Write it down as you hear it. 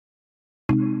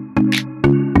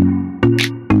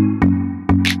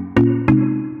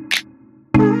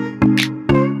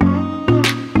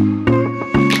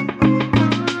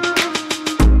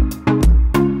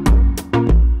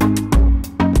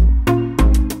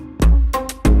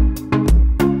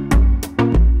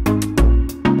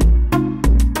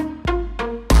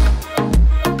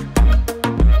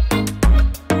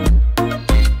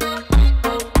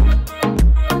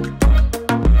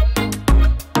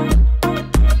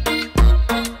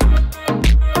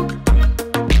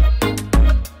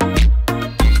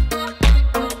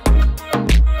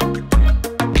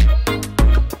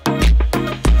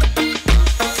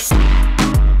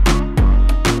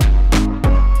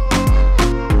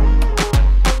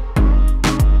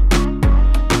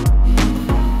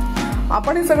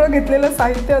मी सगळं घेतलेलं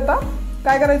साहित्य आता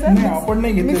काय करायचं? नाही आपण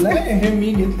नाही घेतलेलं आहे, हे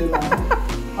मी घेतलेलं आहे.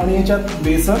 आणि याच्यात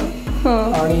बेसन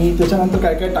आणि त्याच्यानंतर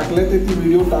काय काय टाकलंय ते ती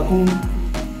व्हिडिओ टाकून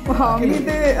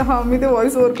मी ते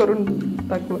व्हॉइस ओव्हर करून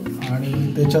टाकलं.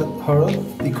 आणि त्याच्यात हळद,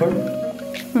 तिखट,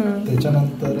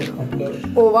 त्याच्यानंतर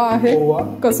आपलं ओवा आहे,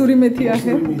 कसुरी मेथी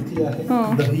आहे,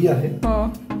 दही आहे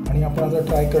आणि आपण आता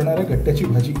ट्राय करणार आहे गट्ट्याची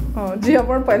भाजी, जी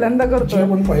आपण पहिल्यांदा करतो.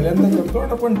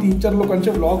 आणि आपण 3-4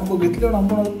 लोकांचे ब्लॉग बघितले आणि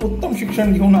आपण उत्तम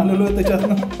शिक्षण घेऊन आलेलो आहे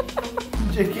त्याच्यातनं,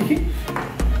 जे की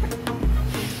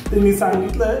ते मी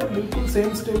सांगितलंय बिलकुल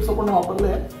सेम स्टेप्स आपण वापरले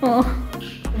आहे.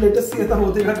 लेटेस्ट येता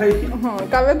होते का काही?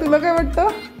 काव्या तुला काय वाटतं?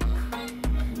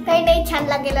 काही नाही, छान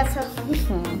लागेल असं.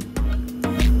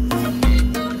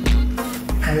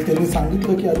 आणि त्यांनी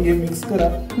सांगितलं की आधी हे मिक्स करा,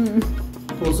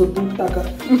 थोडंसं तूप टाका.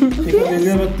 एका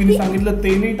वेगळ्या व्यक्तीने सांगितलं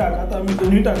तेलही टाका, तर आम्ही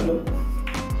दोन्ही टाकलं.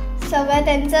 सगळं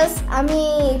त्यांचंच आम्ही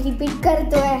रिपीट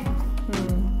करतोय.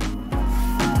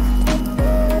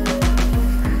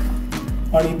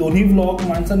 आणि दोन्ही ब्लॉग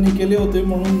माणसांनी केले होते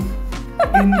म्हणून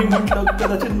मी म्हटलं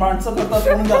कदाचित माणसं करतात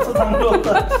म्हणून जास्त चांगलं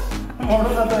होतं,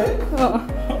 म्हणून आता हे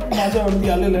माझ्यावरती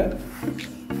आलेलं आहे.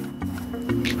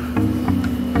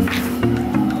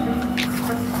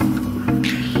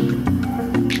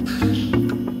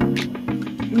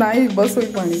 नाही बस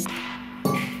होईल पाणी.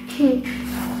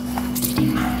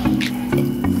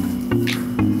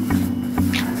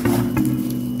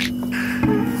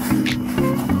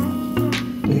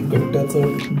 गट्ट्याचं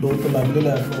डो तर लागलेलं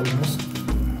आहे ऑलमोस्ट.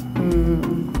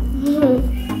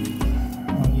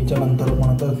 आणि याच्यानंतर आपण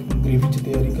आता ग्रेव्हीची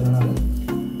तयारी करणार आहे.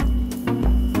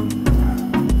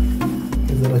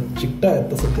 ते जरा चिकटा आहे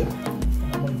तसं ते,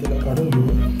 आपण त्याला काढून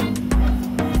घेऊया.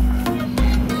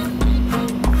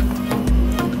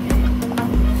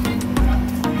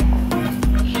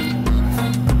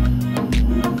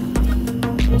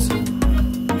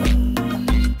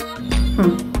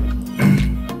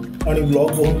 आणि ब्लॉग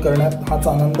बघून करण्यात हाच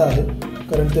आनंद आहे,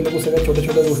 कारण ते लोक सगळ्या छोट्या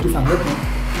छोट्या गोष्टी सांगत नाही.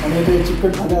 आणि ते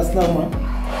चिकट झाले असल्यामुळे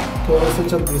थोडंसं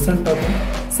त्याच्यात बेसन टाकून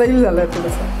सैल झालं आहे,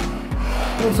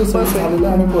 थोडंसं सैल झालेलं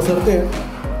आणि पसरते,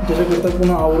 ज्याच्याकरता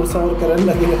पुन्हा आवरसावर करायला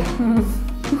लागेल.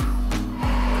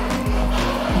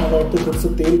 मला वाटतं थोडंसं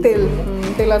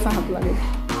तेलाचा हात लागेल.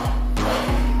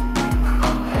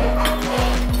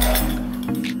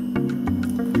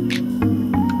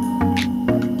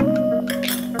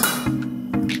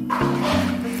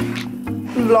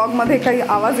 ब्लॉग मध्ये काही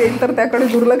आवाज येईल तर त्याकडे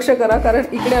दुर्लक्ष करा, कारण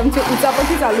इकडे आमची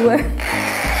उचापती चालू आहे.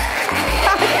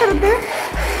 काय करते?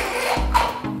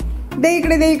 दे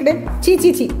इकडे. ची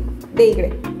दे इकडे.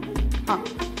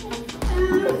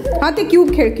 हा ते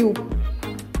क्यूब खेळ, क्यूब.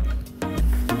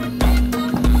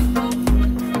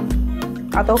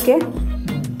 आता ओके.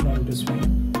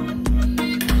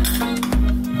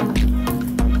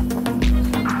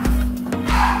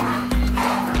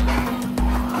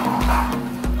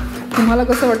 तुम्हाला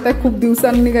कसं वाटतंय? खूप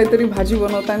दिवसांनी काहीतरी भाजी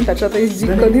बनवताय आणि त्याच्यातही जी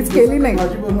कधीच केली नाही.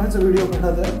 भाजी बनवायचा व्हिडिओ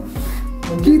बनवत आहे.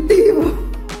 किती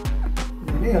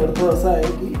अर्थ असा आहे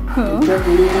की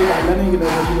व्हिडिओ काढला नाही गेला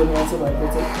भाजी बनवायचं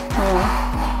बायकोचं.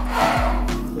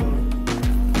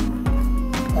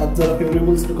 आज जरा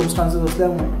फेवरेबल सर्कमस्टान्सेस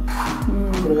असल्यामुळे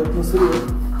प्रयत्न सुरू आहे.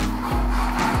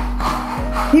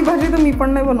 ही भाजी तर मी पण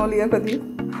नाही बनवली आहे कधी.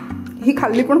 ही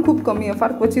खाल्ली पण खूप कमी आहे,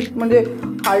 फार क्वचित, म्हणजे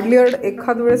हार्डली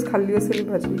एखाद वेळेस खाल्ली असेल ही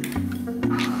भाजी.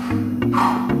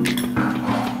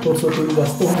 थोडंसं तेल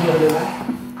जास्त होऊन झालेलं आहे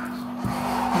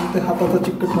आणि ते हाताचा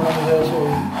चिकटपणा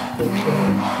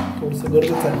थोडंसं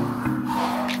गरजेचं आहे.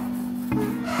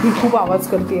 ही खूप आवाज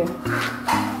करते.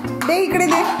 दे इकडे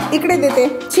दे ते.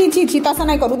 छी तसं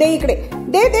नाही करू. दे इकडे.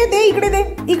 दे इकडे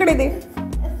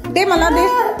दे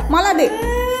मला दे.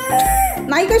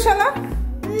 नाही कशाला?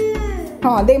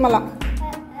 हा दे मला.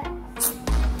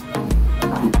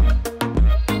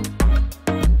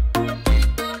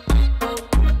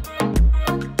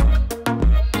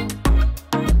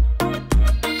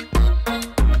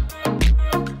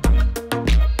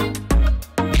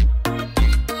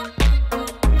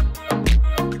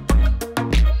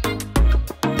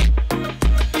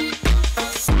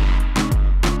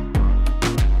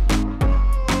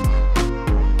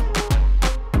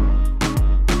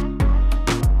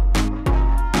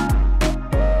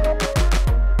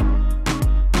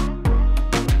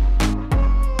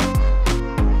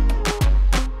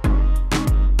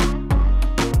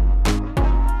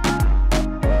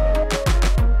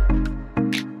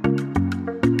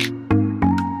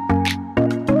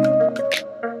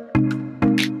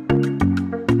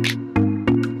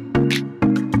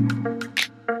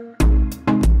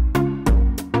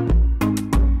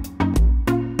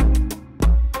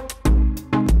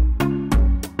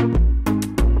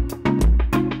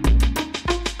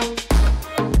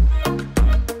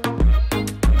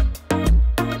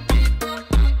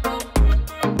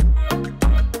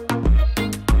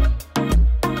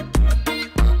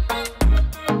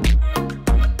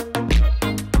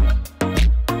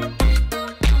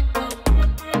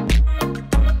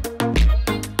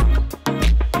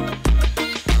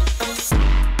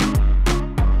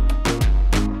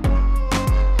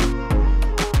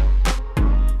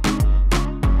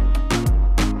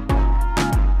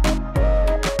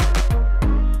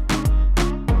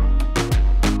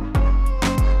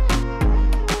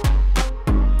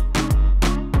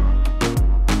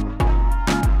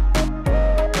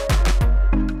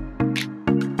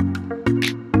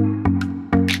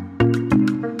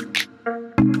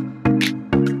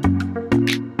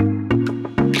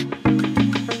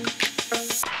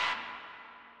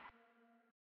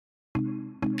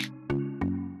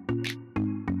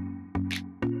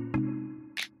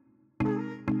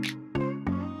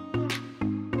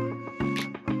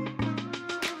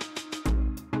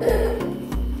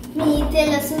 मी इथे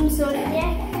लसूण सोडते.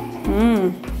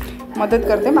 मदत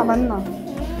करते बाबांना.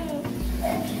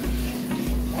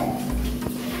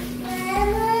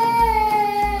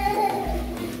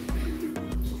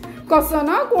 कसं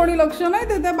ना कोणी लक्ष नाही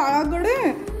देत त्या बाळाकडे.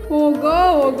 हो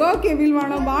ग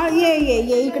केविलवाण बाळ. ये ये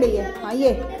ये इकडे ये. हा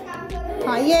ये.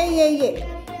 हा ये ये ये.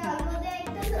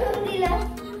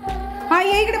 हा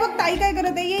ये इकडे बघ ताई काय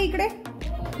करत आहे. ये इकडे.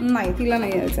 नाही तिला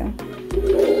नाही यायचं.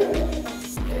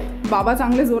 बाबा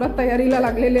चांगले जोरात तयारीला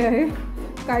लागलेले आहे.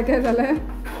 काय काय झालंय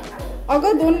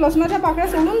अगं. 2 लसणाच्या पाकळ्या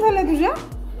सोडून झाल्या तुझ्या.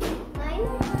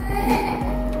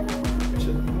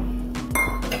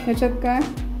 ह्याच्यात काय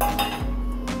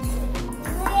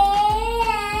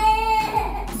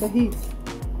दही.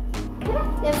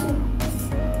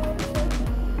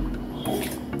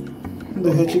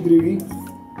 दह्याची ग्रेव्ही.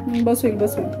 बस होईल.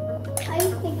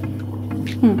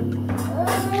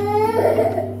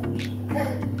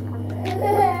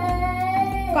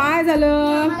 काय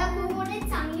झालं.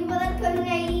 चांगली मदत करून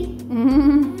आई.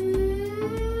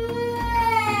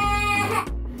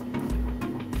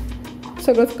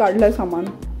 सगळंच काढलंय सामान.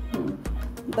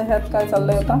 दह्यात काय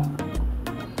चाललंय आता.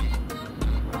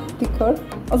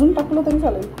 तिखट अजून टाकलं तरी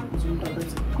चालेल.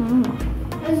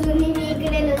 अजून मी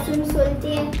इकडे लसूण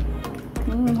सोलते.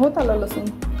 होत आलं लसूण.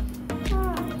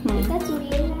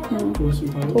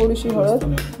 थोडीशी हळद.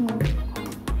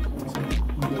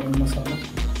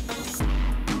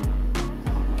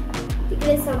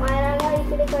 इकडे समाराला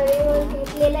इकडे कडेवर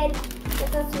घेतलेला आहे.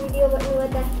 त्याचाच व्हिडिओ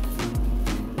बनवत आहे.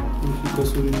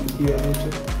 कसुरी मेथी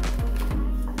आहे.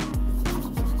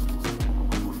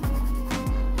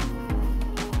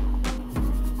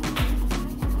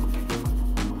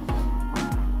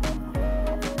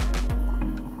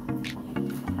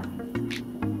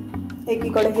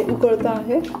 एकीकडे हे उकळतं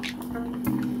आहे.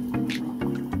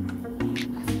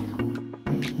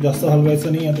 जास्त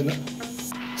हलवायचं नाही आहे त्याला.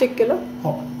 चेक केलं.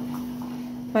 हो.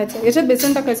 व्हायचं. याच्यात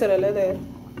बेसन टाकायचं राहिलं दह्यात.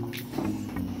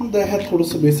 दह्यात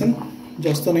थोडंसं बेसन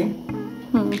जास्त नाही.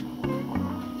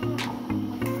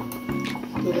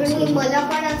 मला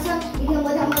पण असं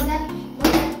मधात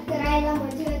करायला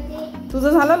मजा येते. तुझं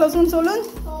झालं लसूण सोलून.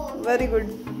 Very good.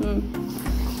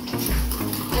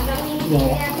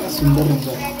 सुंदर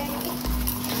निघालं.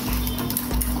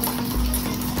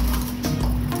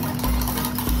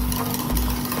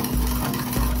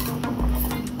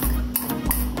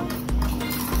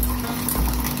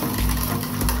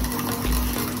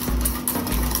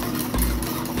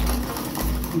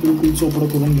 बिलकुल चोपडं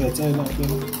करून घ्यायचं आहे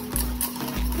आपल्याला.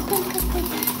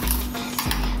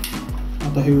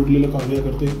 आता हे उरलेलं काढूया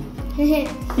करते.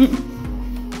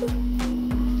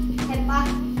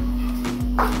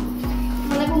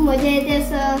 मला खूप मजा येते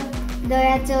असं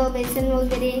दह्याचं बेसन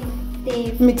वगैरे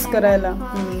ते मिक्स करायला.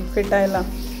 फेटायला.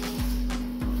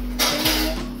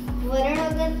 वरण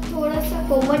अगर थोडंसं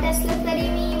कोमट असलं तरी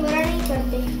मी वरणही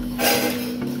करते.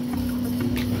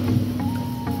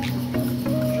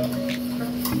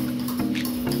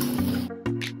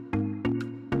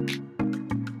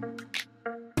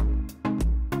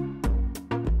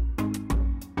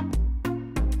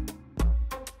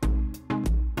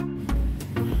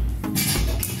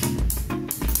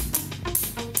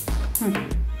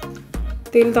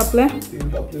 तेल तापलंय.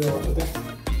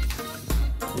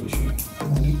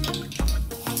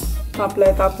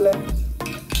 तापलंय.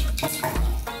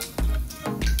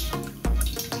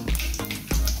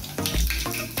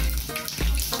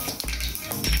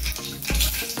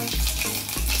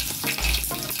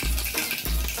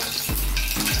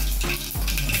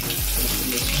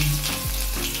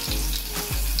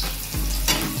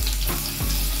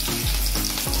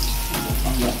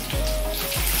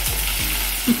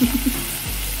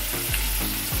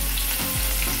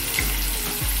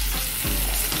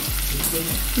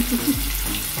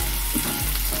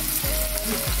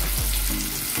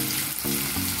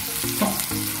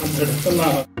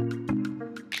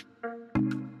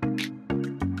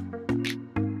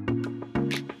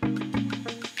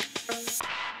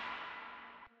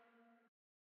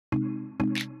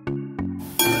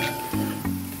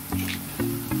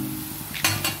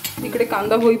 इकडे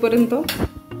कांदा होईपर्यंत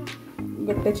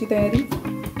गट्ट्याची तयारी.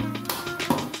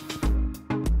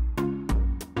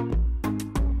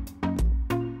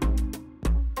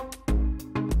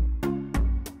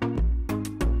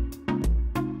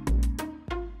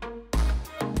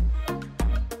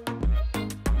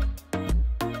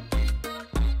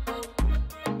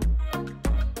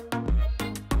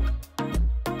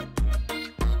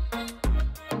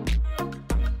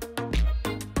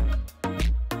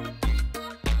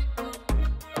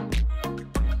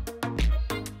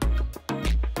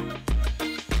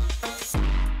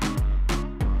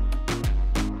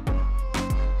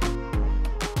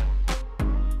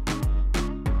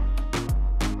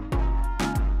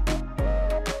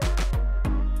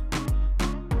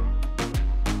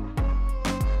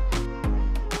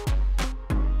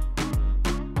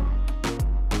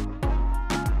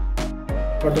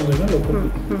 वाटून जाईल ना लवकर.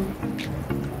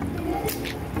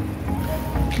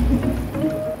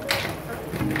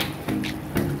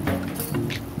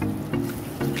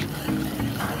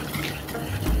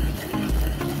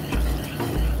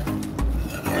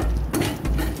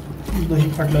 दही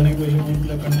फाटलं नाही पाहिजे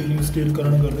म्हणून कंटिन्यू स्टीर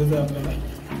करणं गरजेचं आहे आपल्याला.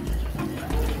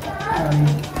 आणि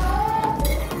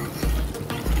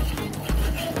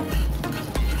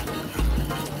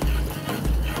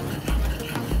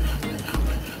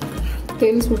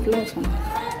तेल सुटलंय छान.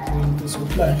 ते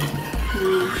सुटलं आहे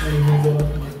आणि हे जरा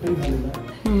घट्टही झालेलं आहे.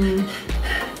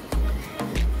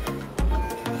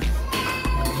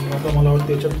 आणि आता मला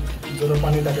वाटतं याच्यात जरा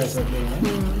पाणी टाकायचं आपल्याला.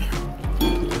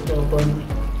 तर आपण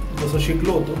जसं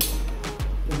शिकलो होतो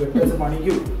ते गट्ट्याचं पाणी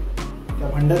घेऊ, त्या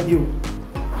भांड्यात घेऊ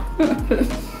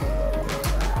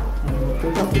आणि मग ते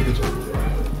टाकू त्याच्यात.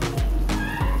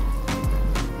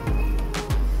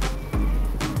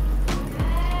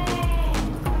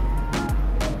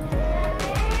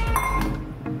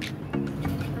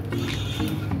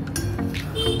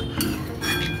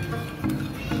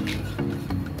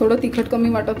 थोडं तिखट कमी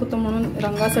वाटत होतं म्हणून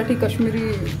रंगासाठी काश्मीरी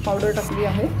पावडर टाकली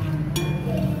आहे.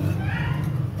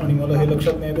 आणि मला हे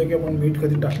लक्षात नाही येतं की आपण मीठ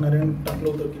कधी टाकणार आहे, टाकलं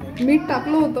होतं की नाही. मीठ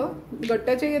टाकलं होतं,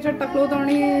 गट्ट्याच्या याच्यात टाकलं होतं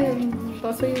आणि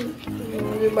तसंही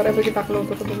म्हणजे बऱ्यापैकी टाकलं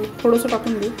होतं. तर थोडंसं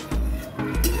टाकून देऊ.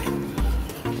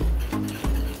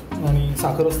 आणि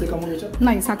साखर असते का मग याच्यात?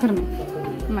 नाही, साखर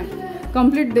नाही,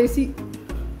 कम्प्लीट देसी.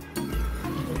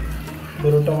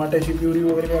 बरं, टमाट्याची प्युरी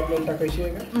वगैरे आपल्याला टाकायची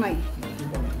आहे का?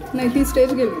 नाही, ती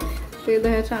स्टेज गेली. ते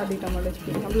दह्याच्या आधी टमाट्याची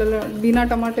केली, आपल्याला बिना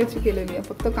टमाट्याची केलेली आहे,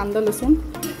 फक्त कांदा लसूण.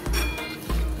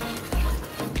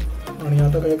 आणि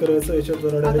आता काय करायचं याच्यात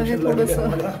जरा आता हे थोडंसं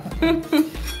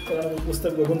कारण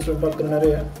पुस्तक बघून स्वयंपाक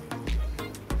करणारे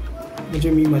म्हणजे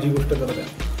मी माझी गोष्ट करत आहे.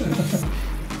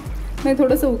 नाही,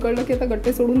 थोडंसं उकळलं की आता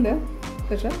गट्टे सोडून द्या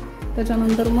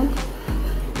त्याच्यानंतर मग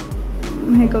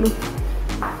हे करू.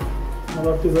 मला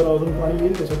वाटतं जरा अजून पाणी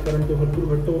येईल त्याच्यात कारण ते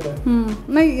भरपूर घट्ट होत आहे.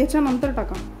 नाही, याच्यानंतर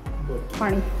टाका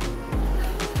पाणी.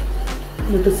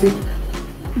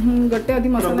 गट्टे आधी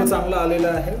मसाला चांगला आलेला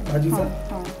आहे भाजीचा,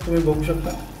 तुम्ही बघू शकता.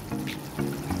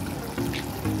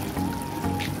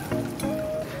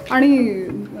 आणि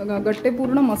गट्टे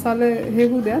पूर्ण मसाले हे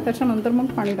होऊ द्या, त्याच्यानंतर मग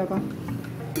पाणी टाका.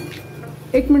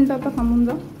 1 मिनिट आता थांबून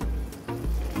जा.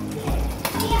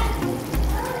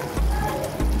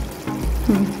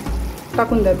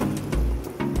 टाकून द्या.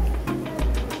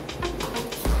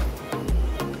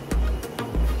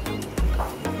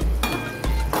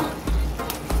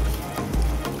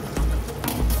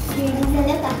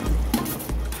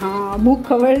 हा, भूक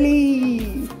खवळली.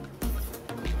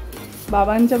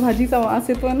 बाबांच्या भाजीचा वास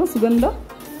येतोय ना, सुगंध.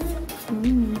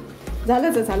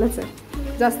 झालंच आहे.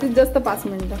 जास्तीत जास्त 5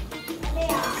 मिनिटं.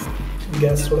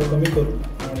 गॅस थोडा कमी करू.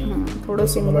 आणि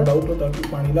थोडंसं मला डाऊट होता की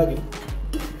पाणी लागेल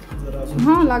जरा.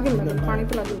 हां, लागेल. पाणी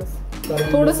तर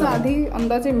लागेलच. थोडंसं आधी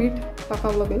अंदाजे मीठ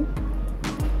टाकावं लागेल,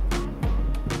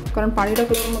 कारण पाणी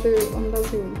टाकल्यावर मध्ये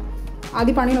अंदाज येईल.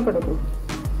 आधी पाणी नका टाकू,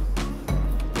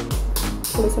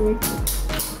 थोडंसं मीठ.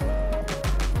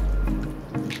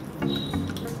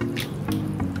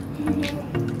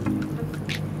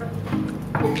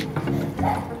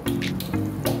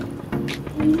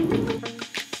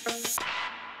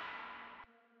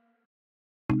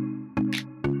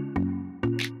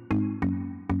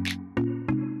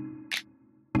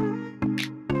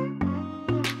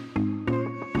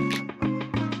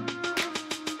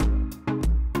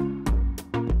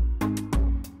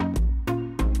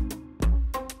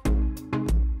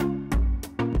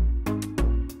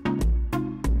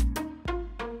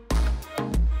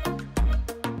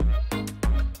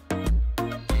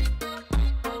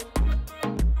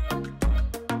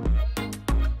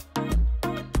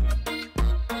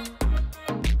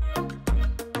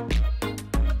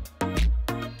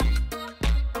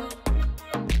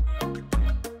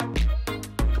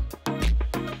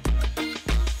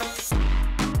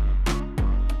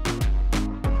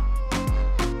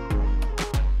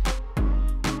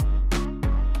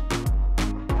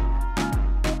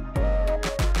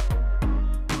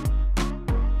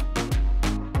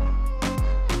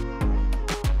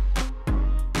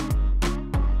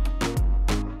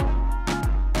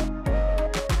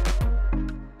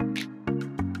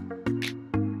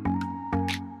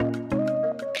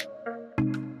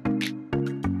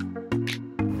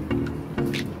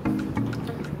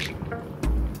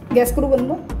 गॅस करू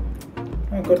बंद.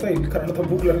 करता येईल कारण आता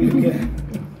भूक लागलेली आहे.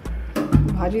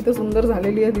 भाजी तर सुंदर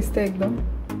झालेली आहे, दिसते एकदम.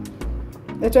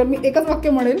 त्याच्यावर मी एकच वाक्य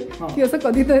म्हणेल की असं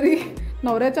कधीतरी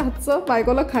नवऱ्याच्या हातचं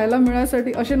बायकोला खायला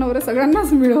मिळण्यासाठी असे नवरे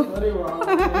सगळ्यांनाच मिळो.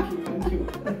 थँक्यू.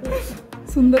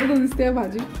 सुंदर तर दिसते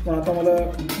भाजी. पण आता मला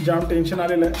जाम टेन्शन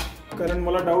आलेलं आहे कारण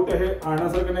मला डाऊट आहे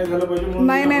आणासारखं नाही झालं पाहिजे म्हणून.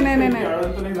 नाही नाही नाही नाही नाही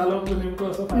आळण तर नाही झालं होतं नेमकं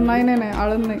असं. नाही नाही नाही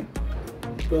आळण नाही.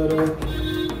 तर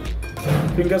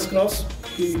फिंगर्स क्रॉस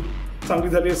की चांगली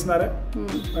झाली असणार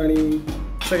आहे आणि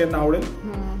सगळ्यांना आवडेल.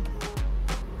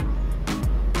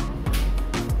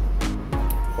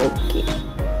 ओके.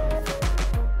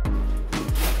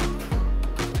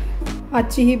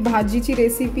 आजची ही भाजीची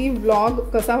रेसिपी व्लॉग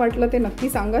कसा वाटला ते नक्की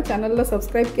सांगा. चॅनलला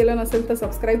सबस्क्राईब केलं नसेल तर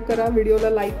सबस्क्राईब करा, व्हिडिओला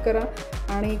लाईक करा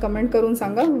आणि कमेंट करून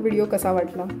सांगा व्हिडिओ कसा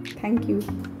वाटला. थँक्यू.